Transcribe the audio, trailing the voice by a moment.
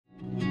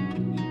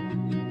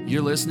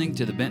You're listening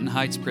to the Benton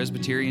Heights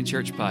Presbyterian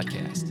Church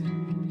podcast.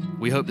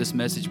 We hope this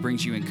message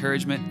brings you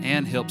encouragement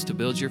and helps to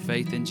build your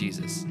faith in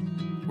Jesus.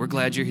 We're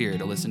glad you're here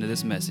to listen to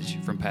this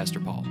message from Pastor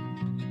Paul.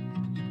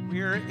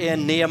 We're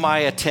in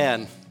Nehemiah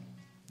 10.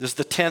 This is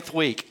the 10th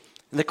week.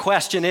 And the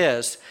question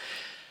is,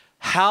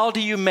 how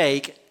do you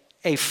make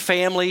a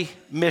family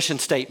mission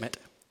statement?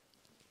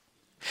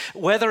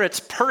 Whether it's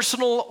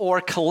personal or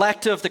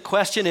collective, the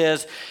question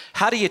is,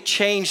 how do you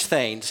change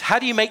things? How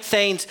do you make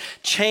things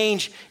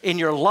change in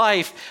your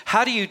life?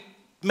 How do you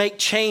make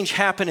change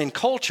happen in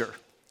culture?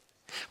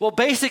 Well,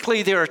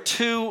 basically, there are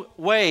two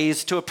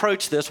ways to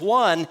approach this.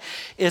 One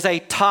is a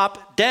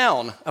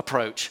top-down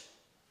approach.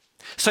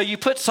 So you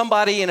put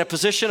somebody in a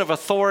position of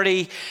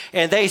authority,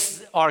 and they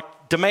are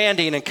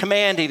demanding and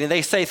commanding, and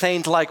they say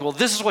things like, well,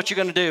 this is what you're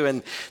going to do,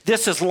 and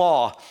this is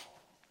law.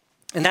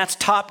 And that's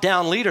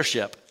top-down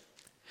leadership.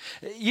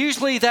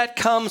 Usually that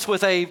comes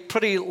with a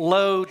pretty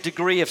low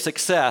degree of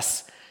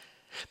success,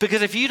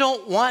 because if you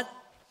don't want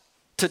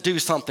to do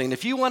something,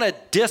 if you want to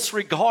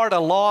disregard a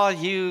law,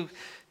 you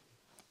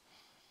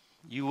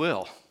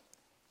will.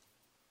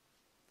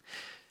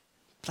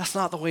 That's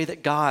not the way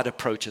that God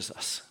approaches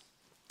us.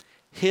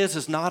 His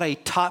is not a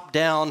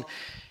top-down,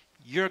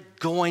 you're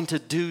going to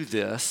do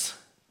this.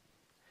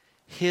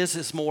 His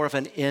is more of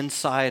an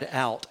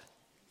inside-out,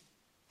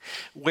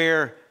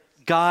 where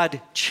God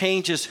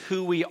changes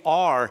who we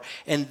are,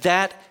 and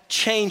that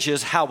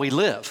changes how we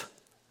live.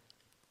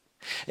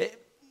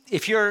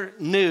 If you're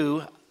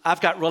new, I've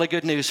got really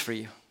good news for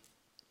you.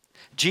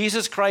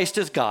 Jesus Christ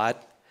is God.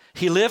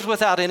 He lived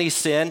without any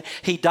sin.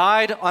 He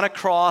died on a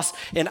cross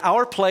in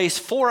our place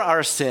for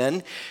our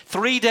sin.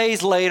 3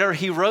 days later,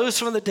 he rose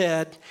from the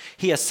dead.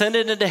 He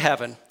ascended into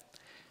heaven.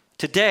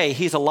 Today,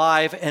 he's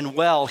alive and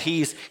well.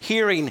 He's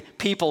hearing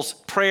people's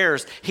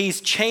prayers.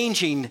 He's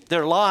changing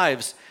their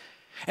lives.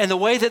 And the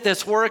way that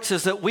this works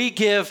is that we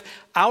give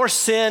our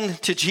sin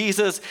to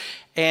Jesus,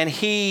 and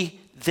he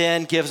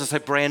then gives us a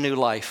brand new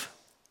life.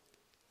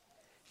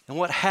 And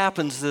what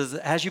happens is,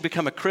 as you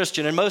become a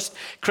Christian, and most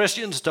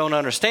Christians don't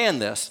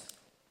understand this,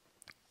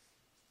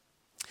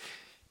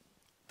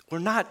 we're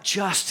not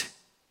just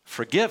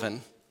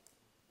forgiven,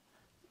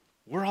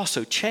 we're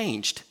also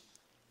changed.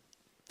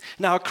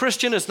 Now, a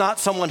Christian is not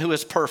someone who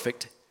is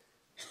perfect,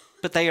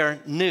 but they are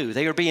new.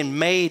 They are being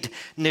made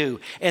new.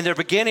 And they're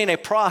beginning a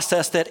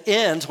process that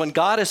ends when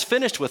God is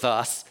finished with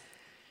us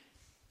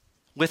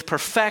with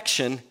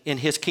perfection in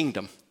his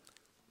kingdom.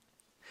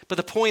 But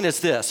the point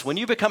is this: when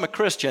you become a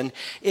Christian,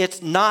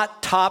 it's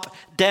not top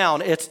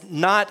down. It's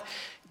not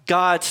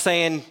God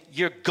saying,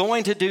 you're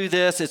going to do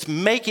this. It's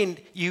making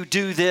you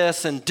do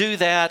this and do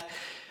that.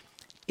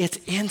 It's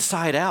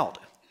inside out.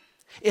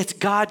 It's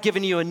God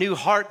giving you a new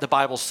heart, the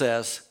Bible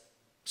says,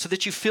 so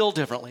that you feel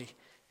differently.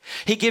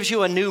 He gives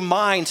you a new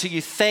mind so you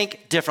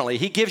think differently.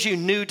 He gives you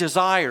new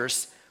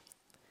desires.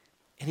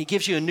 And he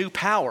gives you a new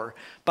power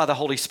by the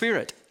Holy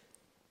Spirit.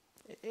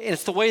 And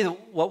it's the way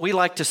that what we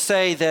like to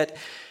say, that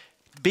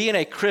being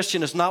a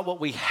Christian is not what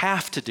we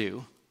have to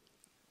do.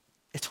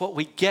 It's what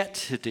we get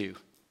to do,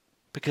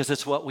 because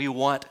it's what we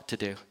want to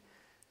do.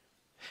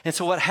 And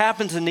so what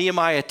happens in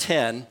Nehemiah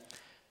 10,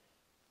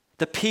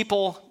 the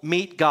people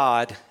meet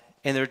God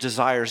and their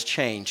desires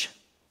change.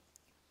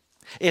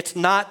 It's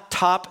not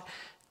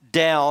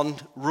top-down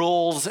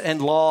rules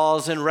and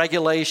laws and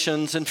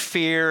regulations and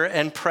fear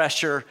and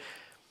pressure.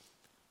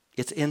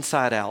 It's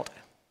inside out.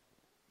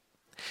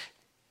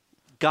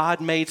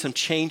 God made some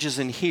changes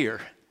in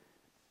here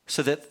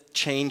so that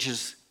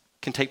changes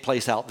can take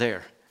place out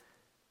there.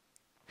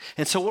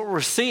 And so what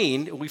we're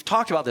seeing, we've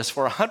talked about this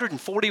for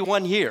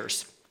 141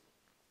 years.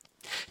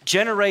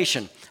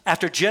 Generation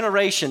after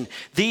generation,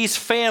 these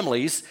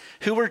families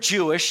who were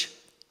Jewish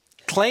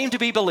claimed to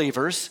be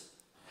believers,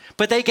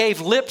 but they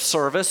gave lip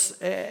service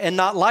and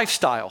not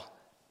lifestyle.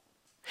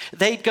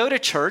 They'd go to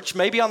church,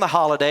 maybe on the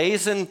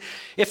holidays, and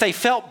if they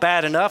felt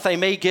bad enough, they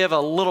may give a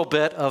little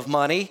bit of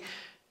money.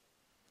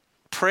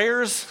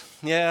 Prayers,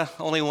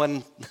 only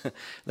when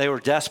they were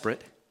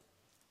desperate.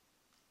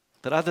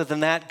 But other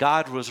than that,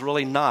 God was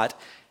really not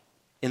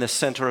in the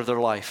center of their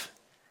life.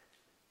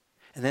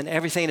 And then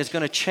everything is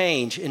going to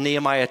change in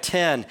Nehemiah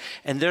 10,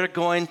 and it's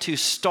going to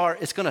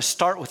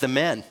start with the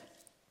men.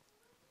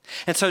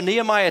 And so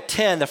Nehemiah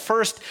 10, the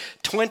first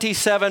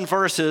 27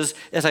 verses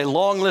is a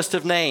long list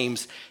of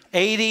names,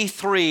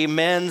 83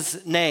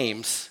 men's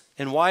names.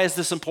 And why is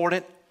this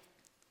important?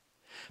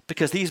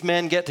 Because these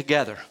men get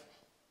together,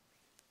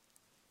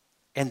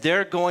 and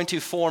they're going to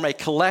form a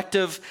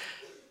collective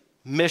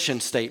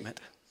mission statement,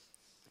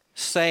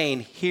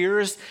 saying,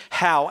 here's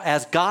how,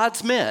 as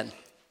God's men,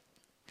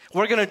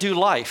 we're going to do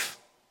life,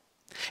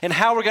 and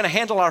how we're going to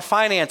handle our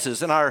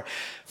finances and our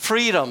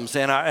freedoms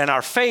and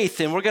our faith,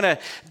 and we're going to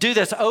do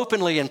this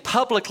openly and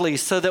publicly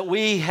so that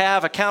we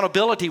have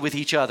accountability with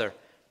each other.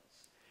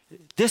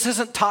 This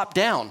isn't top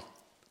down.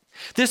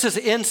 This is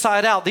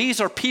inside out.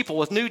 These are people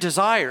with new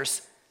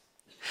desires.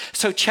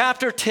 So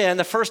chapter 10,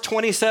 the first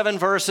 27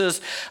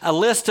 verses, a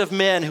list of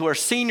men who are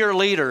senior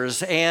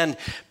leaders and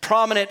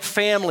prominent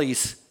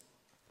families.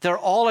 They're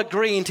all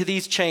agreeing to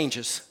these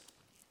changes.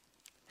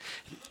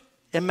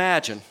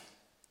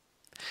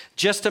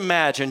 Just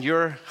imagine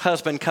your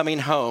husband coming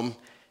home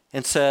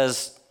and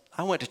says,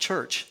 I went to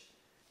church,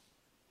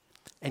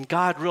 and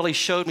God really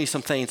showed me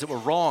some things that were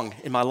wrong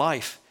in my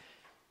life,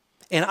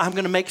 and I'm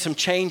going to make some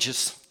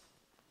changes,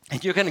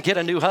 and you're going to get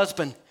a new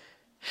husband,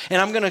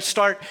 and I'm going to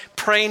start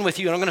praying with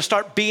you, and I'm going to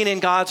start being in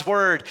God's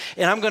word,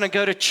 and I'm going to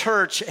go to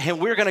church, and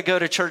we're going to go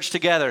to church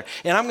together,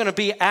 and I'm going to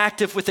be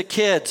active with the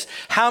kids.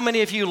 How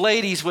many of you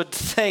ladies would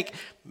think,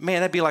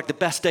 man, that'd be like the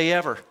best day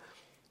ever?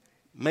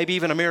 Maybe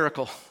even a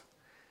miracle.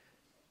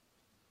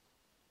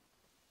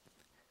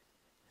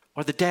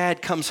 Or the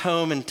dad comes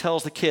home and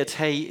tells the kids,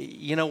 hey,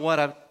 you know what?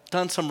 I've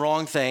done some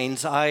wrong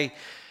things. I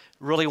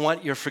really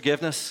want your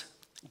forgiveness.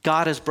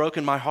 God has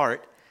broken my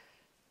heart.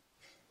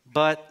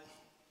 But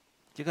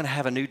you're going to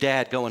have a new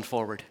dad going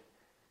forward.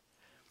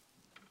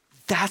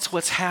 That's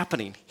what's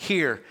happening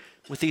here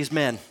with these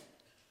men.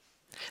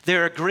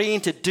 They're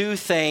agreeing to do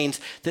things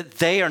that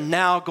they are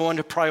now going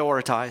to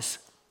prioritize.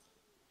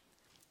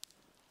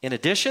 In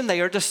addition,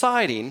 they are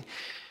deciding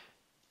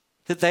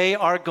that they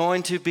are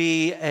going to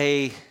be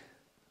a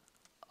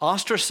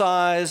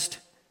ostracized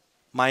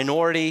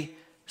minority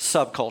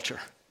subculture.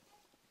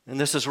 And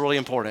this is really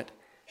important.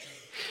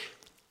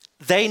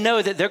 They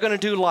know that they're going to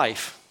do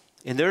life,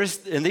 in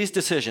these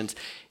decisions,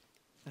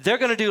 they're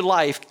going to do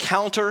life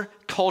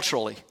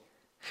counter-culturally,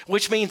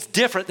 which means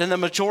different than the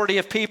majority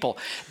of people.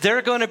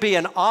 They're going to be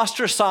an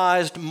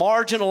ostracized,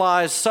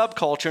 marginalized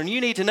subculture. And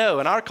you need to know,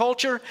 in our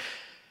culture,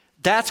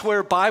 that's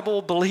where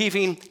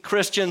Bible-believing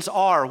Christians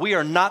are. We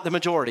are not the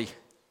majority.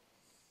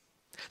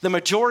 The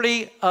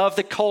majority of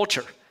the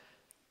culture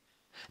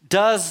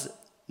does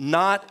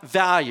not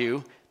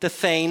value the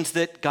things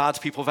that God's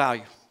people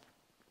value.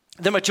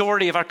 The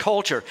majority of our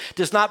culture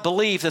does not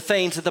believe the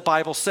things that the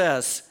Bible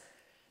says.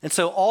 And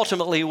so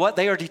ultimately what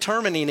they are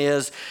determining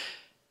is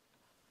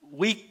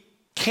we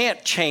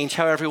can't change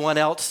how everyone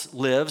else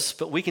lives,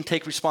 but we can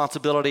take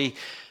responsibility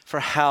for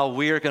how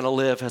we're going to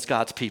live as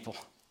God's people.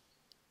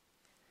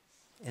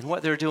 And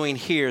what they're doing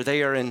here,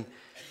 they are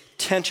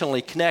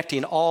intentionally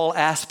connecting all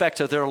aspects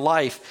of their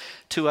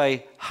life to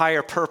a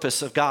higher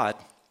purpose of God.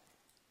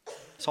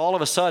 So all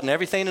of a sudden,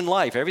 everything in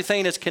life,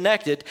 everything is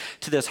connected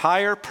to this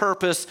higher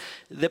purpose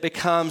that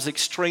becomes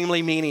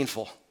extremely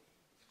meaningful.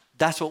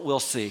 That's what we'll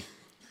see.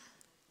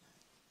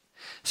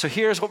 So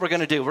here's what we're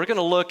going to do. We're going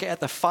to look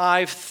at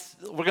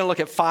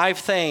five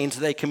things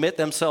they commit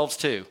themselves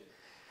to.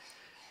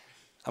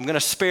 I'm going to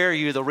spare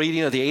you the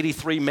reading of the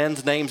 83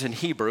 men's names in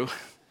Hebrew,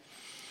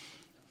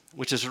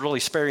 which is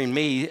really sparing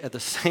me at the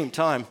same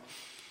time.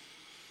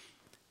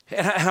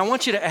 And I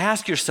want you to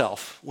ask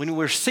yourself, when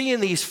we're seeing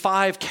these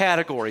 5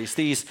 categories,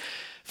 these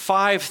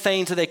 5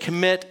 things that they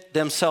commit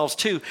themselves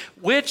to,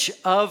 which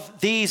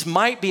of these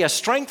might be a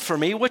strength for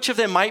me? Which of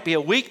them might be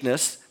a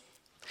weakness?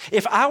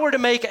 If I were to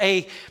make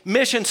a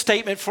mission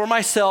statement for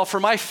myself, for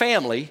my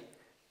family,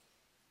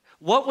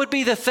 what would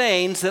be the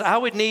things that I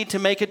would need to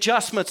make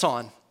adjustments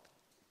on?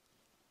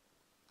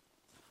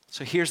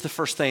 So here's the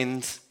first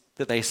things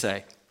that they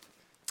say,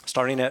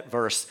 starting at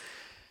verse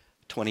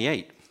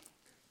 28.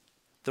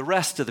 The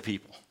rest of the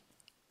people,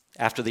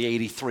 after the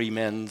 83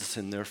 men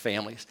and their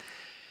families,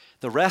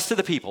 the rest of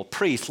the people,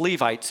 priests,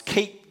 Levites,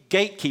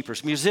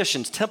 gatekeepers,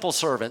 musicians, temple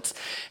servants,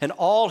 and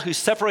all who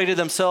separated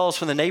themselves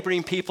from the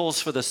neighboring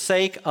peoples for the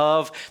sake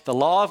of the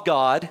law of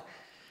God,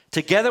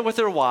 together with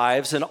their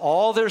wives and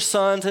all their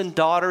sons and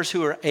daughters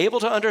who are able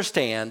to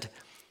understand,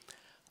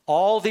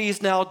 all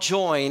these now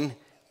join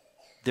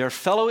their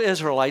fellow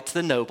Israelites,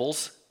 the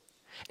nobles,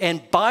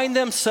 and bind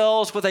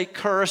themselves with a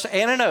curse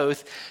and an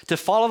oath to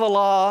follow the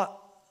law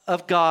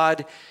of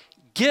God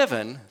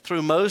given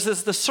through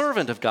Moses, the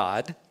servant of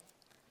God,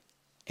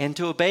 and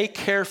to obey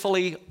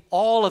carefully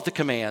all of the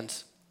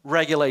commands,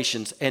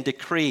 regulations, and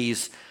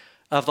decrees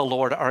of the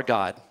Lord our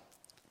God.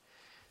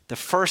 The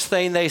first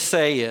thing they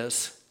say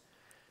is,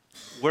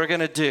 we're going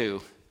to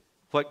do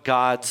what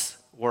God's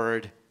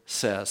word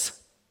says.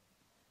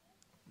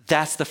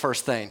 That's the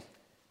first thing.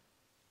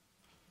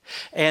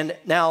 And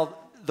now,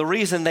 the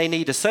reason they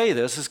need to say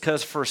this is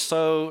because for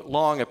so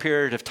long a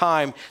period of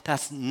time,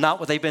 that's not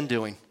what they've been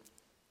doing.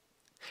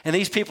 And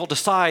these people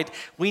decide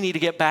we need to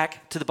get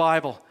back to the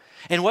Bible.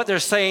 And what they're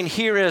saying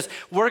here is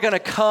we're going to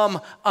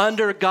come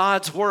under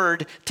God's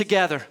word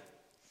together.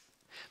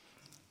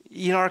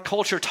 You know, our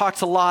culture talks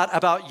a lot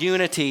about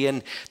unity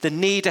and the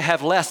need to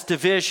have less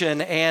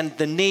division and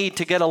the need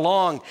to get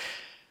along.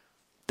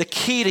 The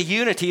key to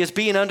unity is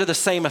being under the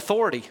same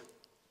authority.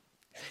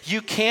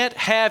 You can't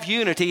have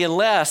unity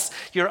unless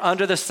you're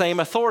under the same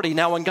authority.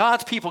 Now, when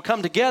God's people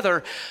come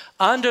together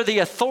under the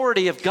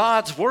authority of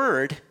God's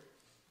word,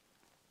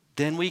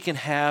 then we can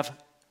have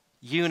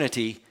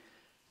unity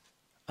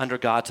under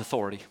God's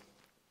authority.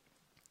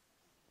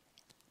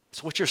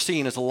 So what you're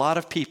seeing is a lot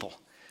of people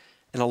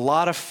and a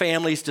lot of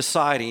families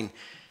deciding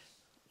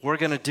we're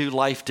going to do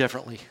life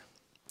differently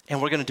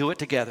and we're going to do it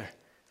together.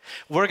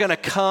 We're going to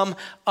come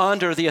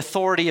under the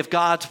authority of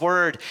God's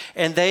word,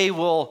 and they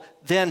will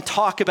then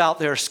talk about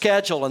their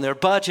schedule and their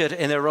budget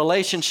and their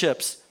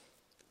relationships.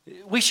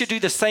 We should do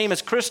the same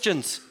as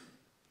Christians.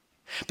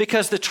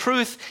 Because the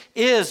truth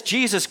is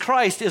Jesus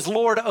Christ is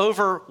Lord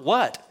over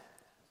what?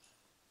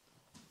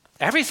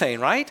 Everything,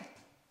 right?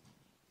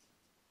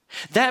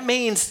 That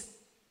means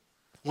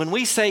when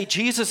we say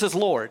Jesus is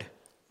Lord,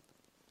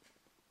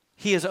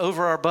 he is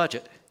over our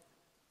budget.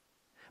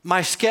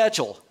 My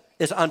schedule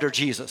is under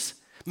Jesus.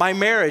 My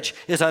marriage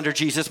is under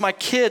Jesus. My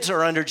kids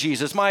are under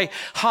Jesus. My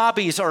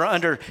hobbies are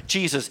under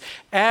Jesus.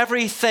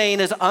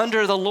 Everything is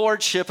under the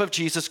lordship of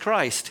Jesus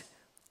Christ.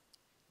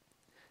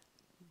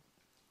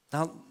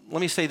 Now,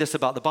 let me say this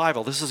about the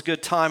Bible. This is a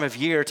good time of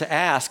year to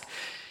ask,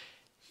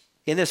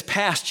 in this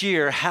past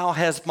year, how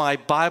has my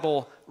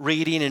Bible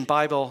reading and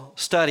Bible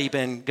study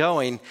been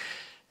going?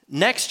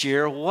 Next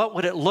year, what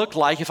would it look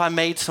like if I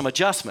made some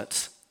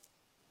adjustments?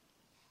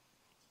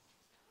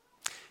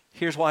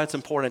 Here's why it's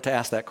important to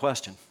ask that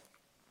question.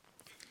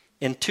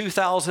 In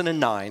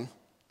 2009,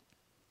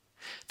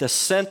 the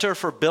Center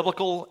for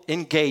Biblical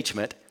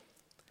Engagement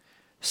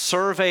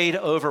surveyed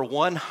over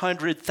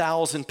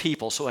 100,000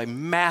 people, so a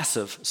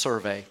massive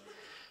survey.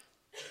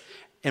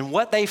 And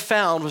what they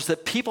found was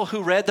that people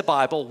who read the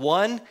Bible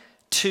 1,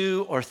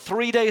 2, or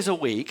 3 days a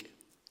week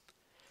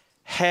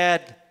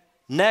had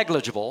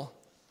negligible,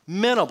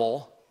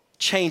 minimal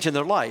change in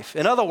their life.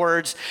 In other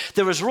words,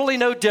 there was really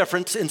no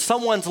difference in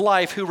someone's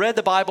life who read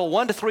the Bible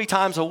 1 to 3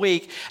 times a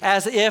week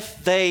as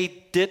if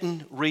they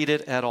didn't read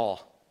it at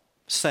all.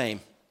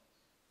 Same.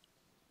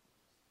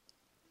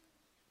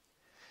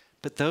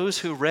 But those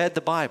who read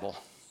the Bible,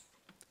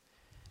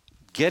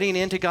 getting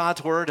into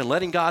God's Word and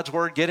letting God's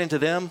Word get into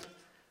them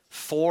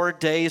 4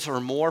 days or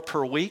more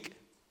per week,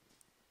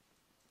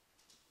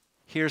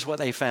 here's what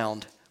they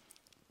found.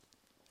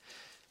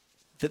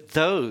 That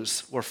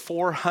those were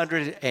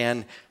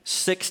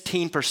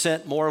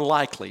 416% more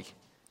likely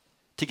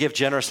to give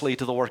generously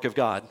to the work of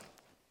God.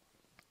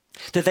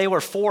 That they were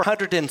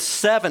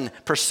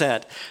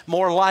 407%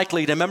 more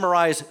likely to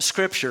memorize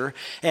Scripture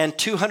and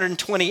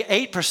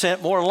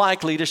 228% more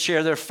likely to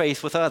share their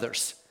faith with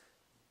others.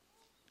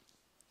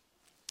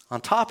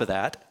 On top of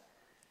that,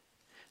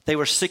 they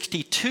were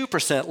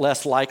 62%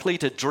 less likely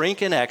to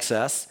drink in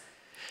excess,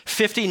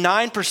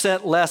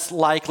 59% less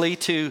likely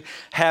to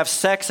have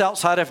sex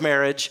outside of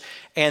marriage,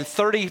 and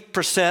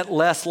 30%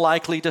 less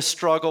likely to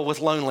struggle with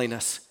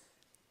loneliness.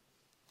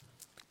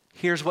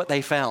 Here's what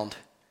they found.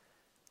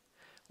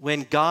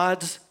 When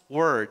God's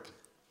Word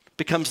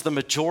becomes the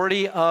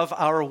majority of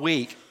our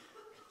week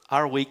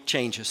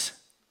changes.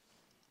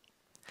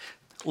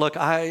 Look,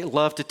 I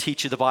love to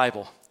teach you the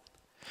Bible.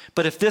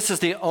 But if this is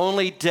the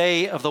only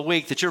day of the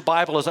week that your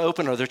Bible is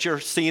open or that you're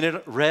seeing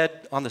it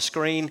read on the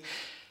screen,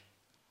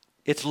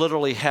 it's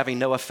literally having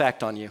no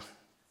effect on you.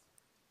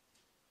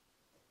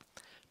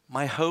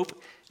 My hope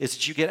is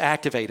that you get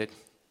activated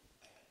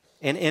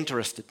and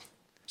interested.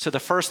 So the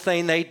first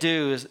thing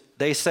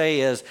they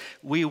say is,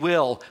 we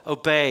will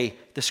obey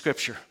the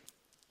Scripture.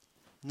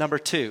 Number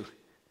 2,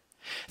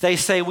 they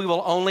say we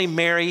will only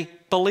marry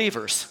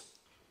believers.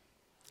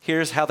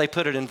 Here's how they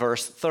put it in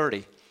verse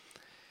 30.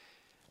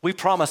 We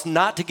promise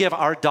not to give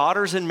our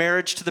daughters in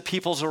marriage to the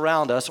peoples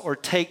around us or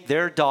take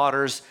their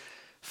daughters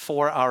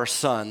for our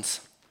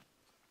sons.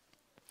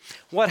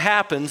 What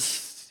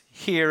happens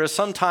here is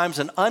sometimes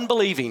an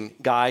unbelieving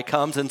guy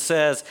comes and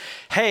says,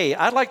 hey,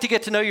 I'd like to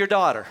get to know your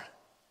daughter.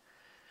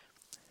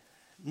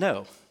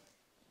 No.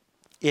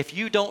 If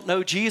you don't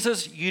know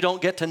Jesus, you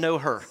don't get to know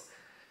her.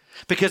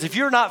 Because if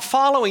you're not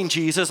following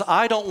Jesus,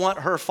 I don't want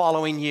her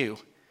following you.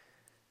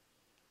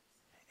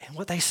 And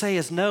what they say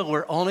is, no,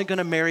 we're only going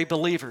to marry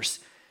believers.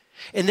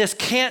 And this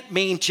can't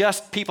mean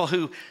just people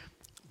who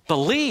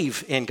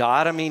believe in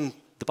God. I mean,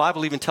 the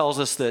Bible even tells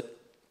us that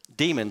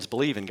demons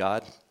believe in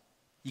God.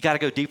 You got to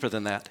go deeper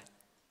than that.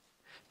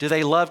 Do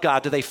they love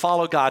God? Do they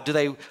follow God?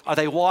 Are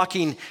they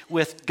walking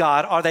with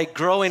God? Are they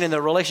growing in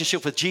their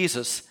relationship with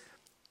Jesus?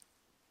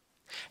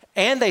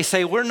 And they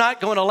say, we're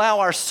not going to allow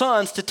our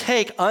sons to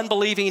take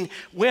unbelieving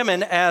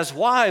women as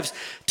wives.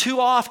 Too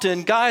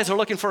often, guys are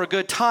looking for a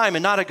good time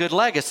and not a good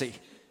legacy.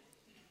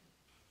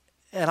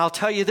 And I'll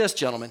tell you this,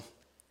 gentlemen.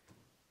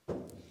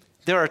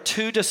 There are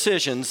 2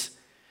 decisions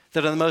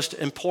that are the most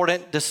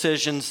important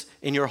decisions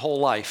in your whole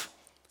life.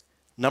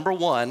 Number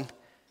 1,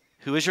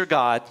 who is your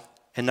God?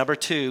 And number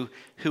 2,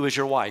 who is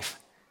your wife?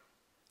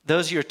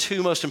 Those are your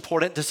 2 most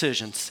important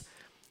decisions.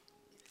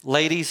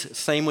 Ladies,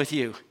 same with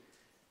you.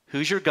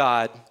 Who's your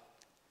God?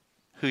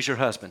 Who's your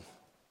husband?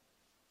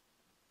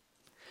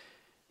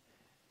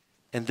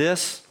 And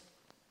this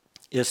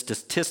is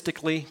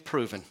statistically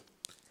proven.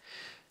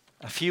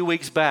 A few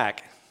weeks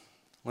back,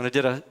 when I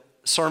did a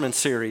sermon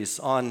series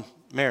on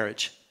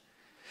marriage,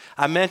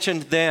 I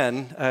mentioned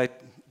then a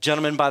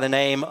gentleman by the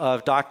name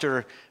of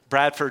Dr.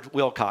 Bradford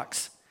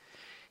Wilcox.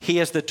 He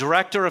is the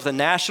director of the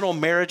National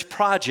Marriage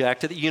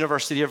Project at the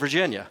University of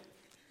Virginia.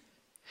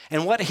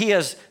 And what he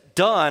has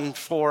done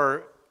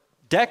for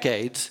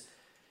decades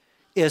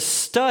is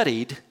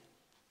studied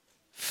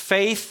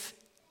faith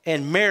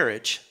and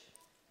marriage.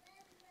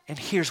 And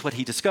here's what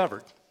he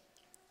discovered.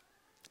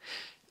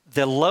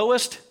 The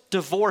lowest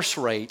divorce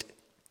rate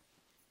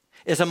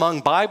is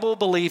among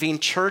Bible-believing,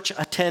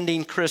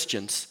 church-attending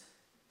Christians.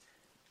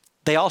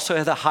 They also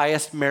have the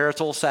highest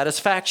marital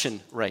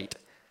satisfaction rate.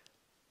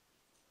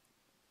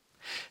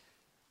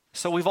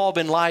 So we've all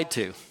been lied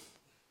to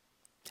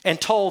and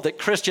told that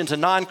Christians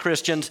and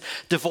non-Christians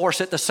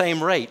divorce at the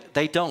same rate.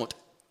 They don't.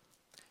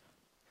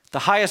 The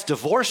highest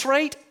divorce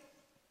rate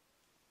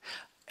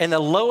and the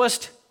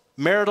lowest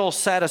marital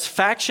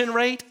satisfaction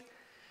rate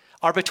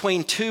are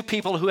between two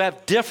people who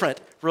have different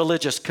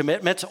religious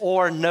commitments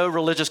or no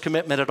religious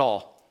commitment at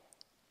all.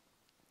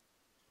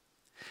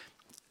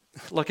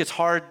 Look, it's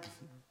hard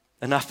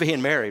enough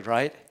being married,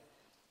 right?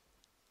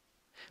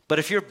 But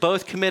if you're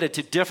both committed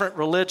to different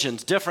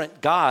religions,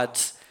 different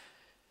gods,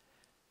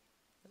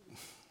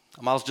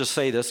 I might as well just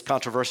say this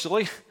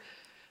controversially.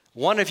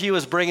 One of you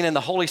is bringing in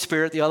the Holy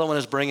Spirit, the other one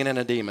is bringing in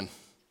a demon.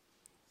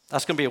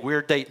 That's going to be a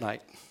weird date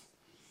night.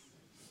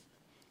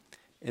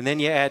 And then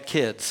you add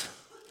kids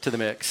to the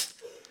mix.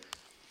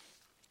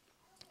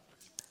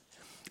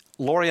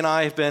 Lori and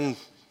I have been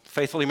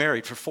faithfully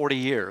married for 40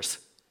 years.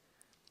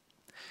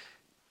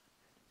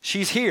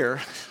 She's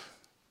here.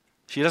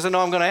 She doesn't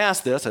know I'm going to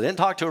ask this. I didn't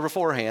talk to her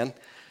beforehand.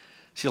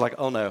 She's like,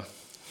 oh no.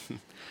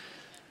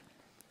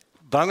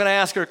 But I'm going to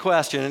ask her a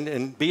question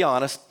and be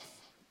honest.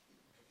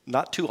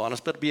 Not too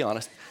honest, but be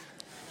honest.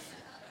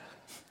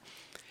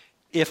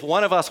 If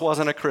one of us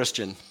wasn't a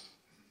Christian,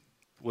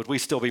 would we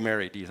still be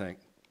married, do you think?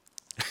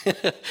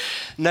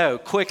 No,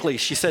 quickly,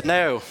 she said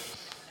no.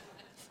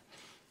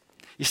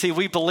 You see,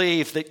 we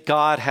believe that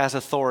God has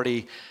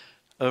authority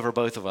over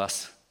both of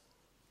us.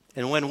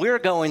 And when we're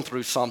going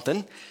through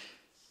something,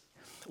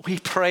 we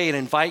pray and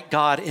invite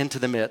God into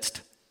the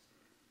midst.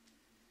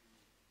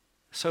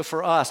 So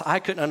for us, I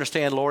couldn't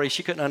understand Lori,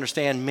 she couldn't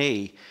understand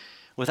me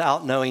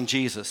without knowing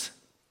Jesus.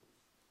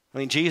 I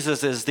mean,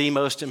 Jesus is the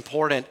most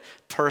important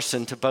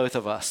person to both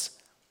of us.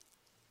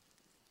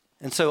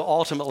 And so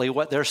ultimately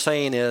what they're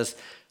saying is,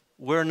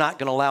 we're not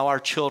going to allow our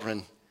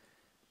children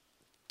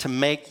to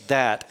make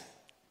that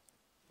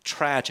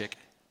tragic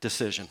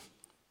decision.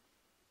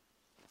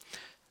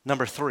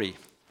 Number 3,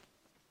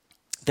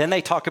 then they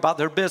talk about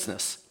their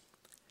business.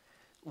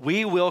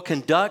 We will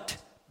conduct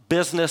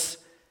business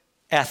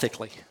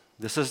ethically.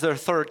 This is their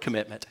third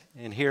commitment,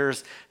 and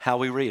here's how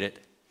we read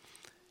it.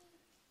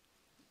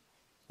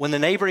 When the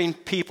neighboring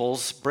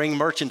peoples bring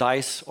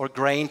merchandise or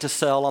grain to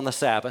sell on the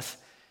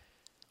Sabbath,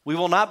 we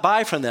will not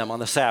buy from them on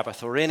the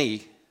Sabbath or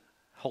any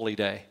holy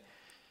day.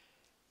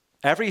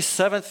 Every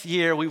 7th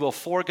year we will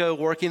forego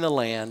working the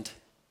land,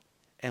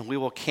 and we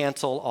will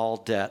cancel all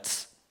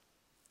debts.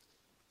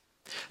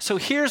 So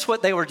here's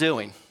what they were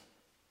doing.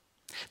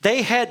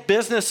 They had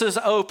businesses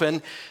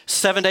open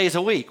 7 days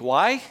a week.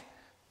 Why?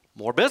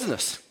 More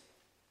business.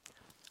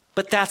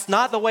 But that's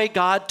not the way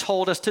God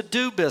told us to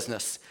do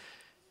business.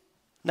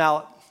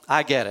 Now,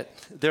 I get it.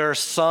 There are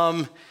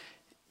some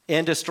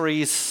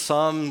industries,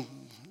 or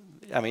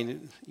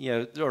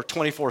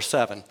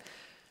 24/7.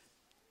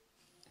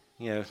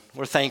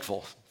 We're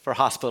thankful for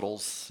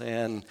hospitals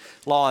and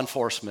law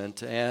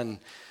enforcement and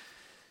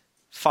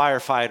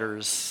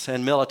firefighters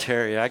and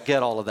military. I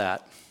get all of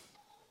that.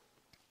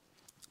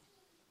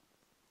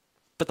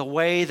 But the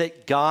way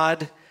that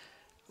God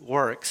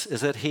works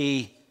is that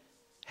he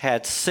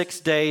had 6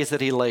 days that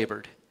he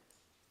labored.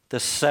 The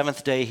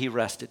 7th day he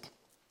rested.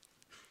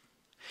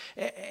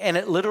 And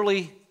it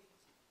literally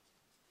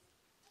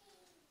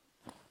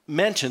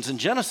mentions in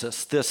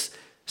Genesis this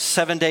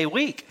 7-day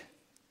week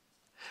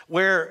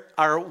where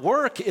our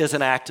work is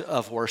an act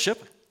of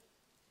worship.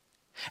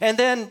 And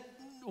then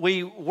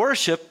we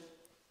worship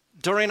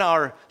during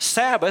our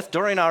Sabbath,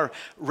 during our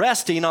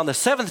resting on the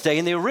 7th day.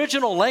 In the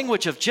original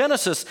language of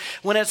Genesis,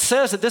 when it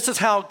says that this is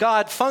how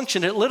God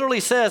functioned, it literally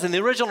says in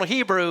the original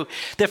Hebrew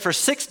that for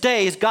 6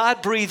 days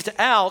God breathed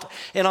out,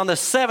 and on the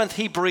 7th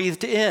he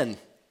breathed in.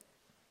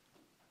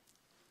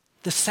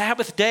 The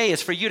Sabbath day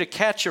is for you to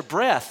catch your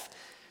breath.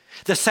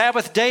 The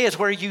Sabbath day is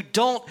where you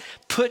don't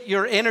put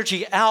your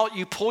energy out,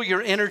 you pull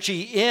your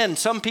energy in.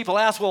 Some people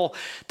ask, well,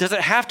 does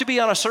it have to be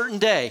on a certain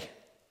day?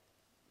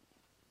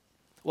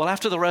 Well,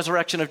 after the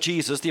resurrection of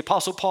Jesus, the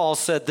Apostle Paul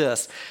said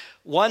this: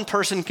 one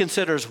person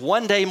considers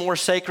one day more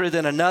sacred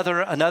than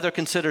another, another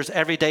considers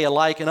every day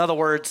alike. In other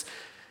words,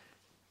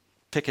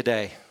 pick a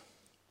day.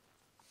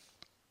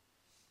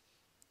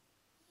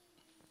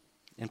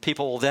 And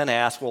people will then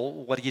ask, well,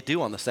 what do you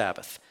do on the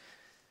Sabbath?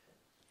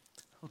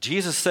 Well,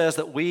 Jesus says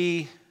that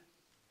we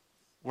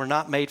were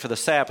not made for the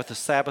Sabbath. The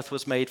Sabbath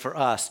was made for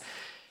us.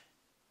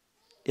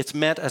 It's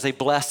meant as a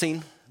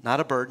blessing, not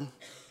a burden,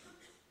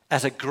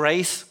 as a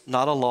grace,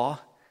 not a law.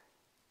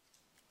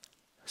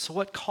 So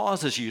what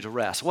causes you to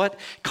rest? What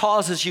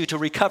causes you to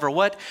recover?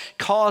 What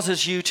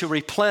causes you to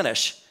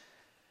replenish?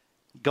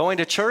 Going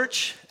to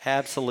church?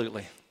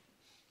 Absolutely.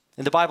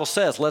 And the Bible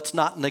says, let's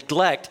not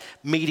neglect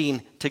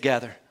meeting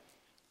together.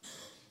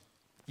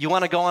 You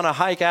want to go on a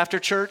hike after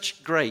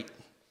church? Great.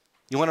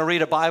 You want to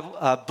read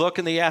a book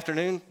in the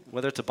afternoon,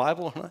 whether it's a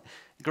Bible or not?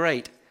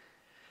 Great.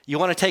 You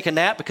want to take a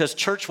nap because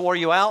church wore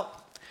you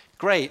out?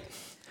 Great.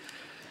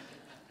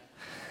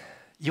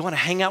 You want to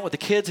hang out with the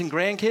kids and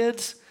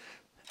grandkids?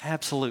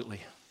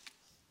 Absolutely.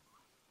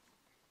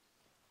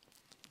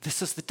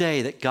 This is the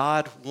day that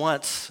God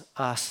wants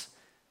us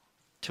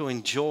to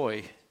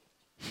enjoy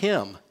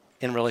him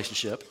in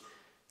relationship.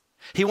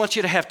 He wants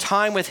you to have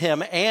time with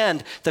him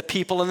and the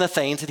people and the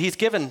things that he's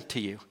given to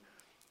you.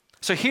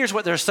 So here's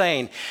what they're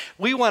saying.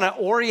 We want to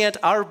orient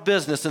our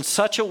business in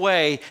such a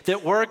way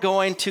that we're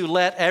going to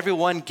let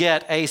everyone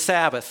get a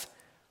Sabbath.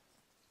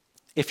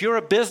 If you're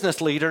a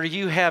business leader,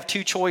 you have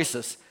two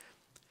choices.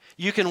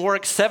 You can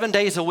work 7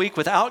 days a week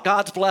without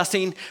God's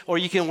blessing, or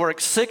you can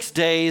work 6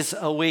 days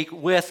a week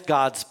with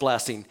God's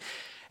blessing.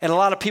 And a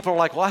lot of people are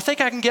like, well, I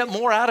think I can get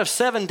more out of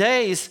 7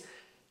 days.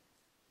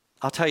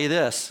 I'll tell you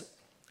this.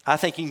 I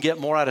think you can get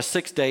more out of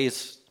 6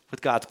 days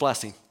with God's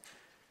blessing.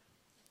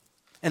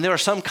 And there are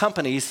some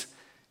companies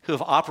who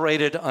have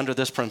operated under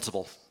this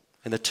principle.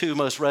 And the two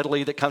most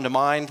readily that come to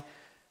mind,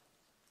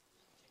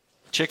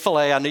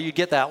 Chick-fil-A, I knew you'd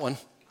get that one,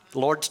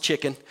 Lord's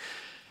Chicken,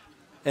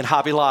 and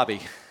Hobby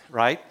Lobby,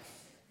 right?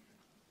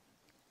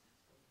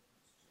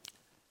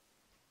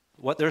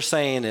 What they're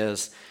saying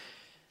is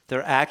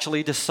they're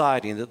actually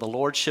deciding that the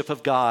lordship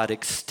of God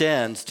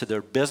extends to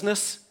their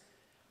business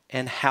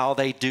and how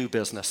they do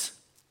business.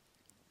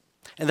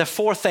 And the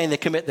fourth thing they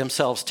commit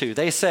themselves to,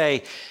 they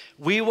say,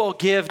 we will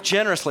give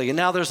generously. And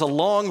now there's a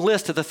long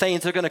list of the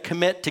things they're going to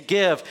commit to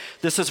give.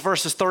 This is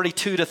verses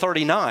 32 to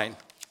 39.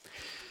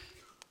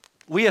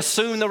 We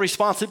assume the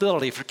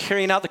responsibility for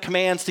carrying out the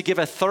commands to give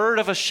 1/3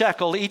 of a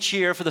shekel each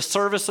year for the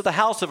service of the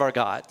house of our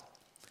God,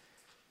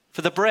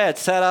 for the bread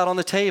set out on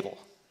the table,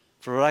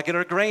 for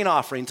regular grain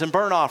offerings and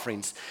burnt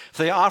offerings,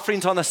 for the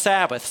offerings on the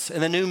Sabbaths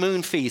and the new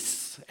moon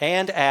feasts,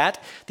 and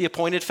at the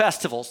appointed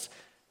festivals,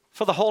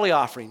 for the holy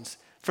offerings,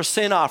 for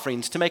sin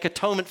offerings to make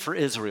atonement for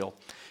Israel,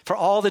 for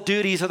all the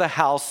duties of the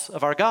house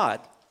of our God.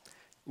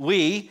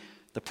 We,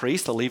 the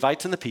priests, the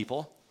Levites, and the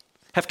people,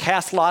 have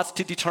cast lots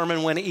to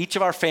determine when each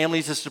of our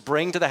families is to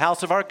bring to the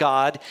house of our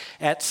God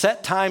at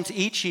set times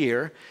each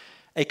year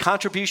a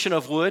contribution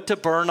of wood to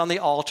burn on the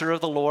altar of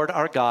the Lord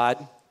our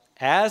God,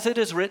 as it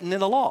is written in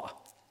the law.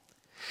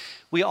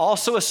 We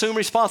also assume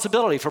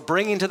responsibility for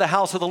bringing to the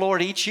house of the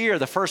Lord each year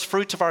the first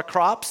fruits of our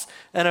crops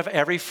and of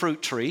every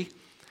fruit tree.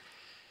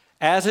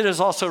 As it is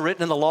also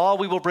written in the law,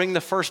 we will bring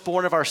the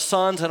firstborn of our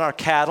sons and our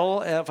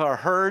cattle, of our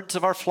herds,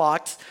 of our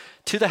flocks,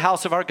 to the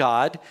house of our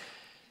God,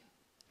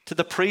 to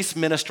the priests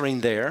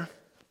ministering there.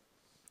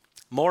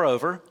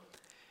 Moreover,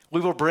 we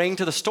will bring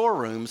to the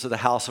storerooms of the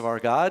house of our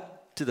God,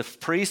 to the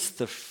priests,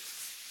 the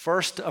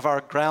first of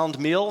our ground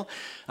meal,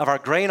 of our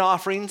grain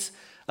offerings,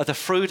 of the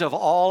fruit of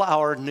all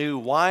our new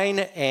wine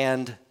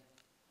and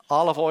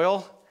olive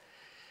oil.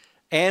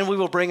 And we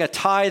will bring a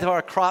tithe of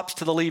our crops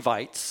to the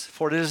Levites,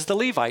 for it is the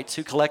Levites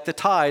who collect the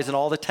tithes in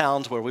all the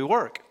towns where we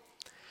work.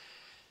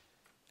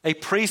 A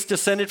priest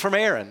descended from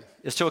Aaron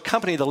is to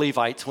accompany the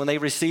Levites when they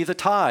receive the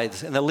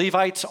tithes, and the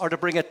Levites are to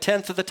bring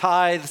 1/10 of the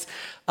tithes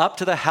up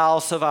to the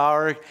house of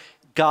our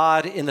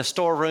God in the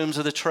storerooms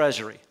of the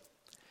treasury.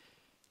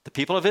 The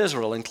people of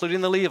Israel,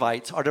 including the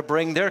Levites, are to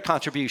bring their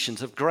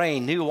contributions of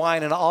grain, new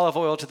wine, and olive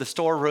oil to the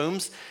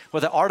storerooms, where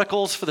the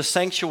articles for the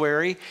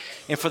sanctuary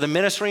and for the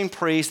ministering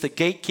priests, the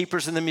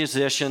gatekeepers, and the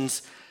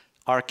musicians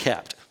are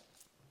kept.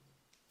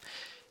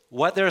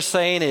 What they're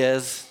saying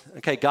is,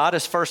 okay, God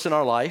is first in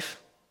our life.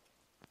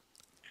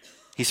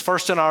 He's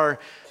first in our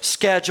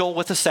schedule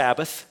with the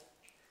Sabbath.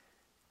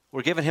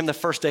 We're giving him the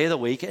first day of the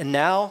week, and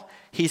now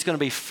he's going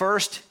to be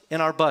first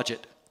in our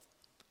budget.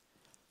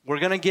 We're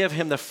going to give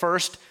him the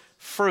first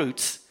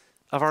fruits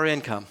of our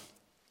income.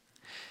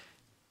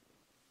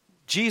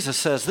 Jesus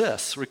says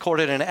this,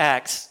 recorded in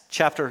Acts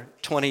chapter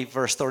 20,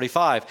 verse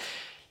 35.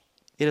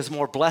 It is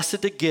more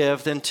blessed to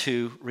give than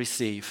to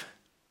receive.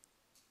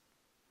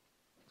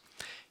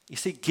 You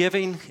see,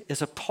 giving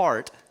is a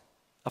part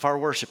of our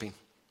worshiping.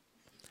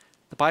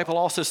 The Bible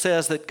also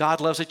says that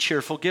God loves a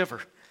cheerful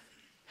giver.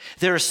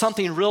 There is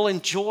something real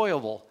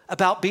enjoyable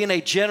about being a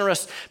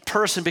generous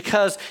person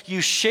because you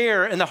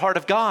share in the heart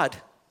of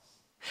God.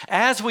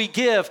 As we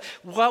give,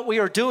 what we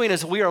are doing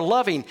is we are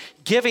loving.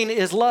 Giving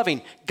is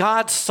loving.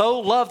 God so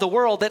loved the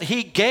world that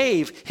he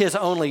gave his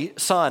only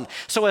son.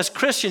 So as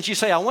Christians, you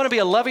say, I want to be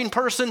a loving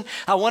person.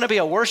 I want to be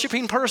a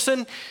worshiping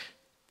person.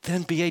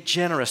 Then be a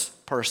generous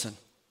person.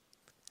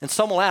 And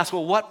some will ask,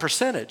 well, what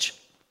percentage?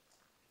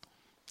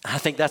 I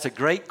think that's a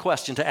great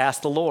question to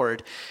ask the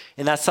Lord.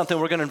 And that's something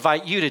we're going to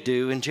invite you to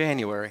do in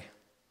January.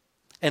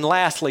 And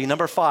lastly,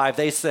 number 5,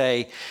 they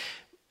say,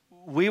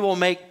 we will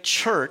make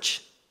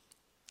church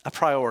a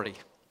priority.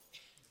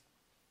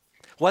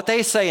 What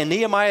they say in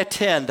Nehemiah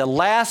 10, the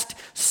last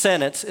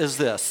sentence is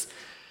this: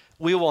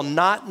 we will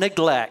not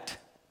neglect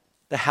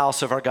the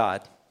house of our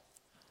God.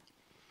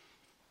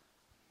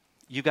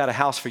 You got a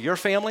house for your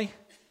family?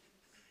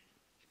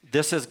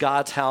 This is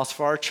God's house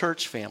for our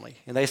church family.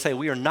 And they say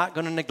we are not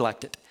going to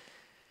neglect it.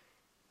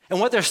 And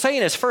what they're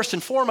saying is, first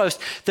and foremost,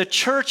 the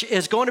church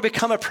is going to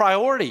become a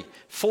priority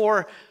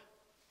for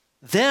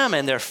them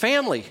and their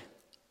family.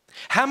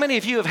 How many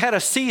of you have had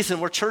a season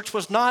where church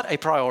was not a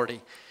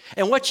priority?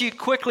 And what you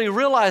quickly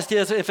realized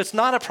is if it's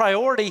not a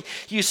priority,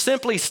 you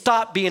simply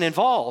stop being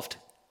involved.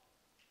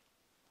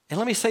 And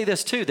let me say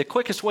this too, the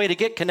quickest way to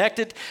get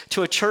connected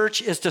to a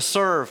church is to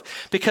serve.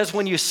 Because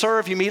when you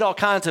serve, you meet all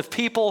kinds of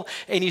people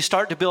and you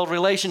start to build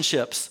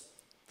relationships.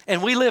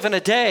 And we live in a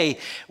day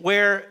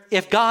where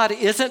if God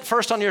isn't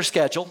first on your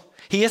schedule,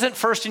 He isn't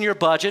first in your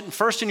budget and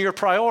first in your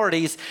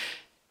priorities,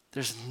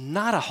 there's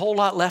not a whole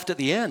lot left at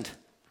the end.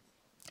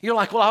 You're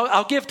like, well,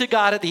 I'll give to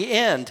God at the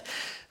end.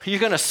 You're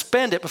going to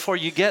spend it before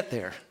you get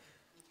there.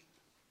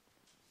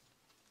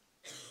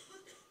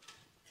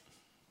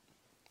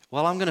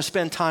 Well, I'm going to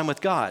spend time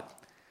with God.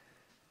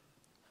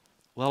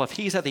 Well, if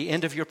He's at the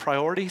end of your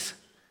priorities,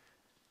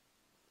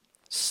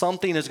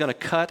 something is going to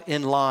cut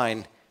in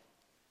line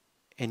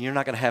and you're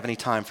not going to have any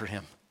time for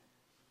Him.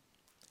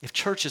 If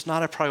church is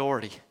not a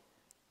priority,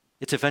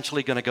 it's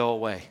eventually going to go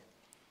away.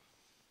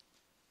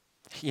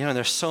 You know,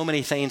 there's so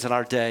many things in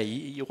our day.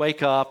 You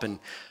wake up and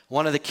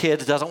one of the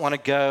kids doesn't want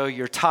to go.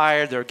 You're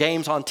tired. There are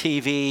games on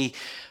TV.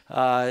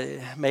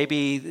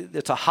 Maybe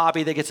it's a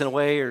hobby that gets in the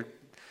way, or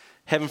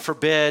heaven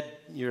forbid,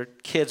 your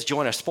kids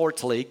join a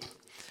sports league.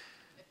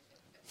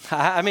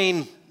 I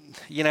mean,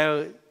 you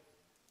know,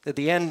 at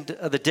the end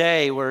of the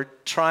day, we're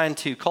trying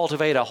to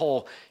cultivate a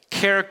whole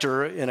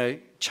character in a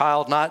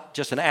child, not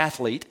just an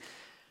athlete.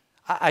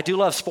 I do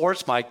love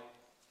sports. My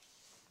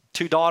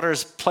 2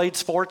 daughters played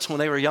sports when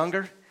they were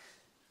younger.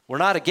 We're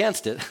not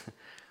against it.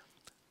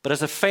 But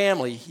as a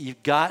family,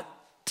 you've got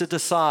to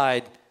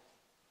decide,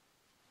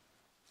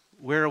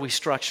 where are we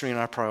structuring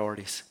our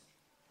priorities?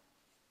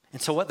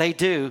 And so what they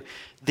do,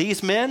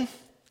 these men,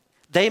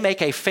 they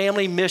make a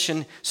family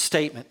mission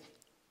statement.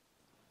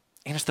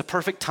 And it's the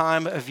perfect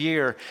time of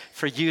year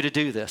for you to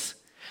do this.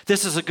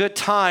 This is a good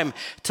time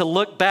to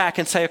look back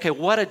and say, okay,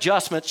 what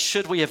adjustments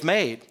should we have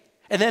made?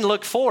 And then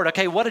look forward,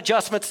 okay, what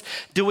adjustments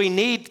do we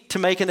need to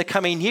make in the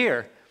coming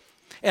year?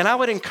 And I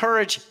would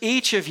encourage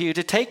each of you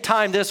to take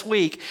time this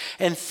week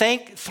and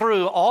think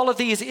through all of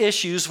these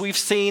issues we've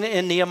seen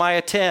in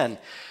Nehemiah 10.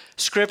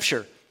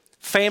 Scripture,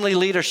 family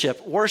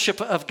leadership,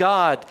 worship of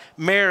God,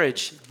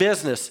 marriage,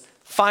 business,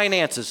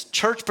 finances,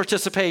 church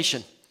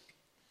participation.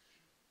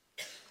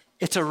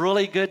 It's a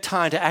really good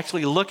time to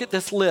actually look at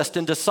this list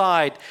and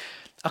decide,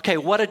 okay,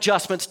 what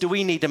adjustments do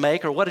we need to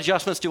make, or what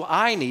adjustments do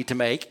I need to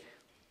make?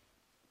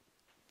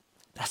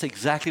 That's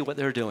exactly what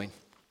they're doing.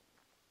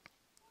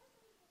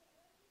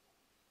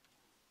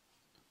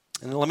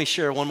 And let me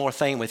share one more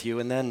thing with you,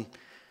 and then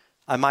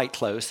I might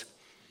close.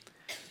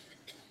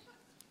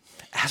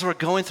 As we're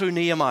going through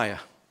Nehemiah,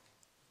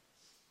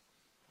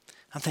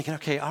 I'm thinking,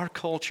 okay, our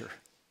culture,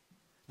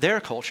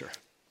 their culture,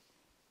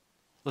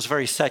 was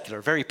very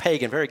secular, very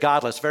pagan, very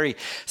godless, very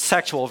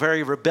sexual,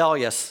 very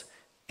rebellious,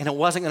 and it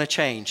wasn't going to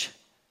change.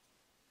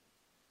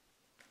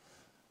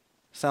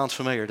 Sounds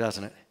familiar,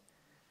 doesn't it?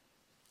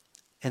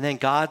 And then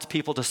God's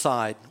people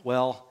decide,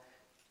 well,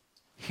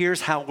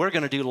 here's how we're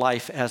going to do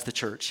life as the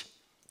church.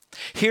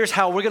 Here's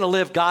how we're going to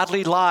live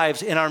godly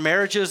lives in our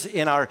marriages,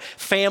 in our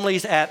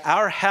families, at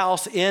our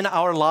house, in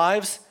our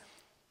lives.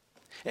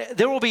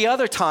 There will be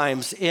other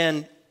times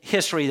in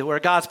history where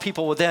God's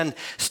people will then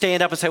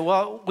stand up and say,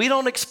 well, we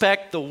don't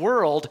expect the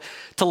world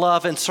to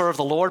love and serve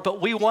the Lord,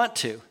 but we want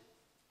to.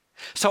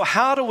 So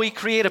how do we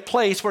create a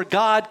place where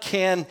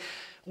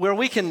where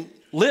we can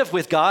live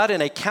with God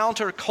in a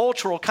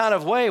countercultural kind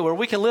of way, where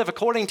we can live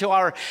according to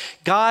our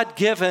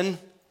God-given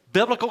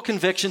biblical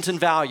convictions and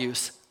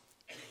values?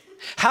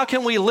 How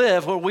can we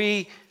live where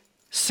we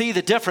see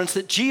the difference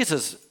that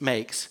Jesus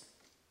makes?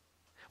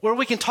 Where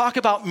we can talk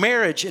about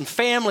marriage and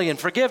family and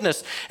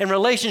forgiveness and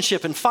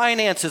relationship and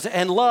finances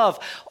and love,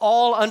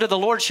 all under the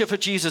lordship of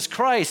Jesus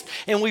Christ,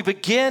 and we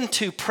begin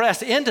to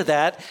press into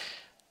that,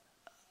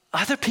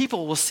 other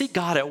people will see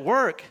God at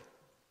work.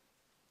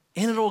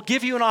 And it'll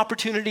give you an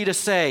opportunity to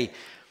say,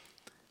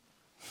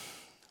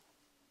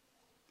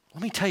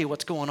 let me tell you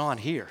what's going on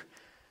here.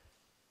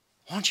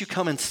 Why don't you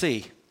come and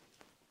see?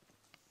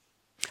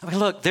 I mean,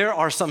 look, there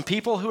are some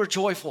people who are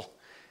joyful.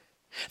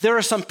 There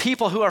are some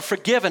people who are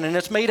forgiven, and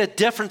it's made a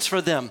difference for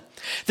them.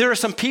 There are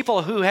some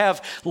people who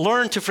have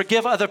learned to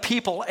forgive other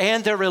people,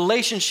 and their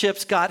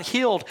relationships got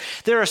healed.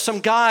 There are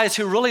some guys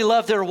who really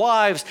love their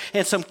wives,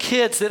 and some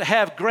kids that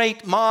have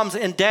great moms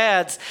and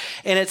dads,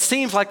 and it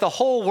seems like the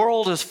whole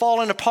world is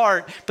falling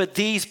apart, but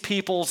these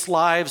people's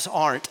lives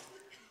aren't.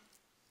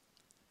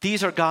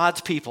 These are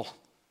God's people,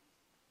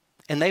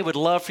 and they would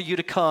love for you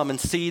to come and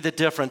see the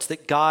difference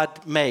that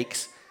God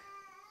makes,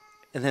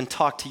 and then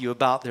talk to you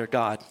about their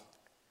God.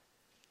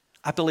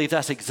 I believe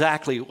that's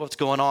exactly what's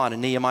going on in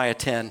Nehemiah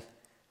 10.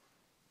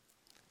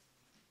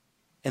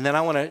 And then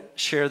I want to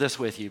share this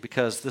with you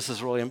because this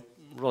is really,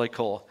 really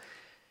cool.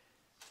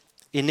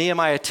 In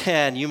Nehemiah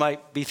 10, you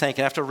might be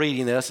thinking, after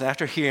reading this and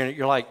after hearing it,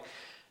 you're like,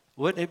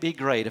 wouldn't it be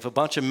great if a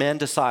bunch of men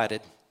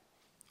decided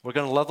we're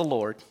going to love the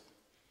Lord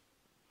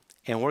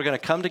and we're going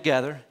to come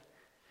together,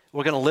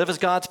 we're going to live as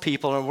God's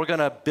people, and we're going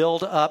to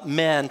build up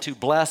men to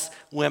bless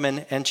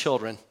women and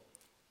children.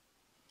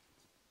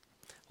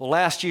 Well,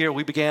 last year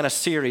we began a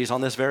series on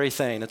this very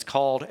thing. It's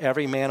called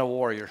Every Man a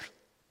Warrior.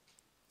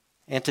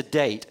 And to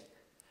date,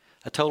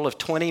 a total of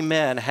 20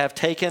 men have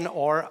taken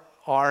or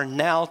are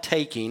now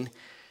taking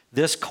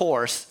this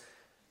course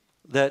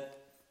that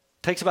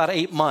takes about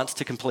 8 months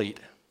to complete.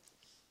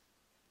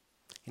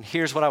 And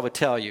here's what I would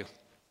tell you.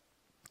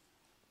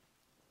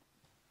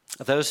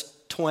 Of those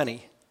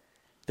 20,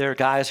 there are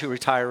guys who are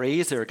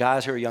retirees, there are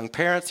guys who are young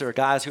parents, there are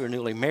guys who are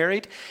newly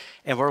married,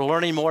 and we're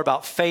learning more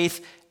about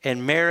faith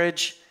and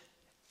marriage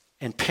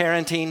and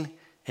parenting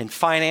and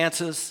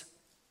finances.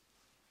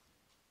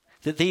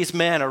 That these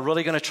men are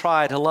really going to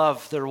try to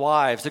love their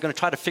wives. They're going to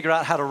try to figure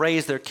out how to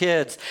raise their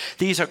kids.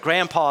 These are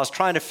grandpas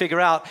trying to figure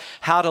out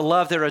how to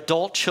love their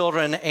adult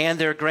children and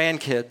their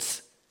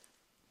grandkids.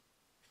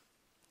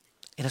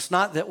 And it's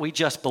not that we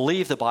just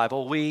believe the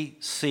Bible, we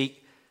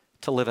seek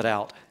to live it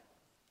out.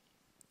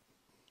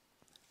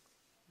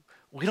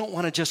 We don't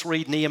want to just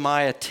read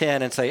Nehemiah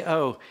 10 and say,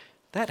 oh,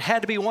 that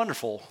had to be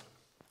wonderful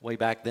way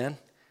back then.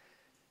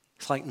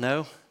 It's like,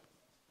 no,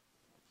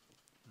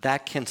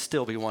 that can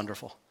still be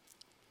wonderful.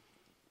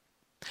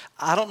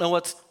 I don't know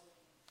what's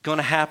going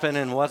to happen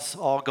and what's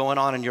all going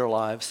on in your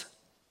lives.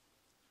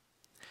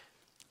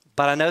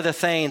 But I know the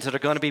things that are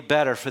going to be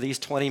better for these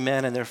 20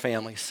 men and their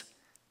families.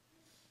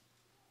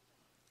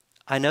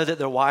 I know that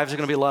their wives are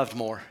going to be loved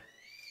more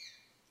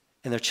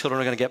and their children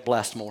are going to get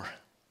blessed more.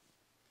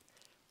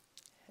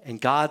 And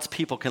God's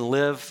people can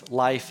live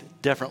life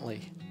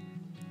differently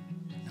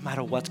no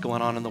matter what's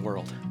going on in the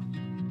world.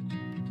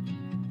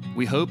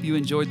 We hope you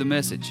enjoyed the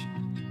message.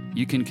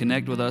 You can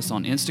connect with us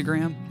on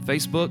Instagram,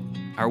 Facebook,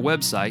 our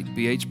website,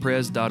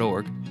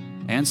 bhpres.org,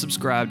 and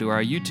subscribe to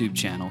our YouTube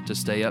channel to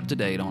stay up to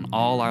date on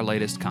all our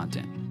latest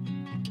content.